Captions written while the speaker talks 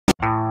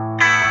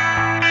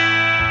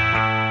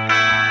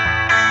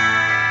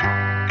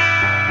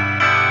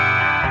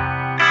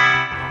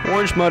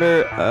Orange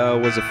Mudder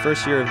was a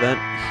first-year event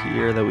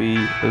here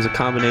it was a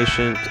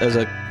combination, as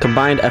a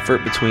combined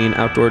effort between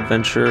Outdoor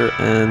Adventure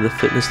and the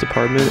fitness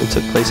department. It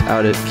took place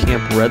out at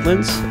Camp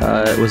Redlands.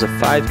 It was a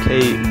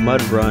 5K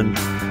mud run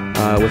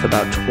with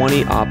about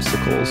 20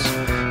 obstacles.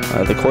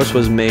 The course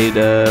was made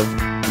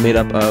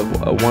up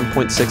of a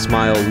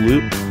 1.6-mile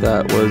loop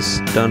that was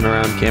done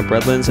around Camp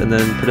Redlands, and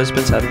then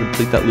participants had to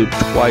complete that loop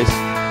twice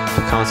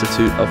to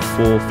constitute a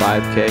full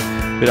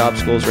 5K. We had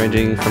obstacles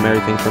ranging from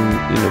everything from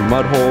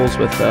mud holes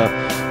with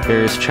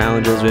various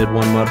challenges. We had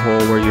one mud hole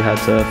where you had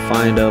to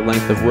find a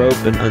length of rope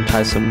and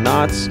untie some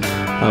knots.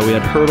 We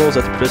had hurdles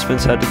that the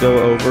participants had to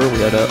go over. We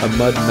had a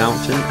mud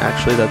mountain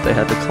actually that they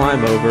had to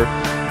climb over.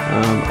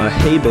 A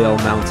hay bale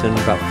mountain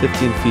about 15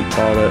 feet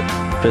tall that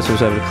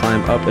participants had to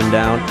climb up and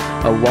down.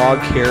 A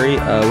log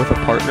carry with a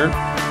partner.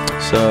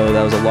 So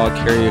that was a log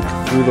carry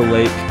through the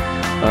lake.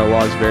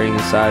 Logs varying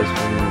in size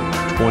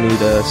from 20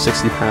 to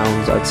 60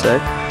 pounds, I'd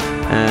say.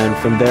 And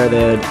from there they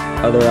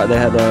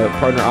had a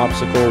partner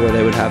obstacle where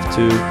they would have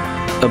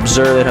to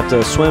observe, they'd have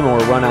to swim or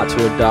run out to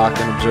a dock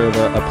and observe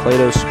a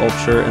Play-Doh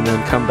sculpture, and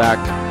then come back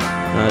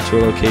to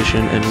a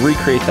location and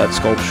recreate that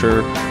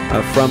sculpture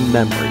from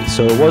memory.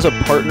 So it was a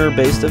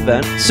partner-based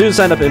event. Students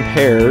signed up in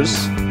pairs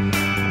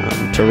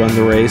to run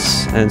the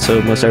race, and so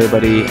most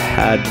everybody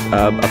had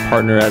a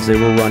partner as they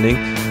were running.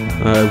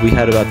 We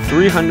had about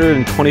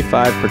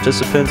 325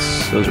 participants,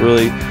 so it was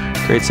really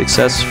great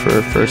success for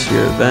a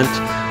first-year event.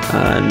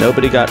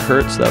 Nobody got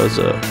hurt, so that was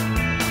a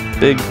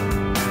big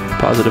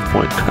positive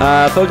point.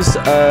 Focus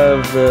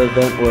of the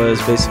event was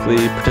basically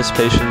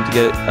participation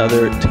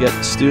to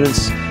get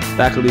students,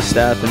 faculty,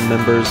 staff, and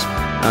members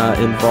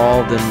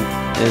involved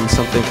in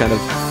something kind of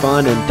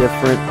fun and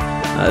different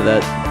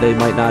that they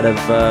might not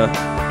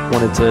have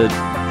wanted to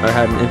or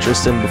had an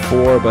interest in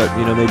before, but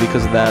maybe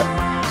because of that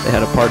they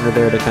had a partner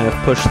there to kind of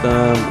push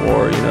them,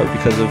 or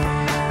because of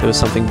it was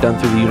something done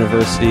through the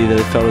university that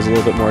they felt was a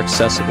little bit more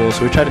accessible.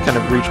 So we tried to kind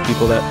of reach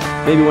people that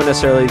maybe wouldn't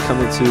necessarily come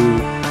into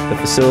the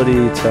facility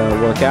to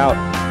work out,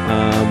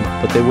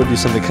 but they would do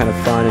something kind of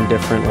fun and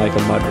different like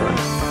a mud run.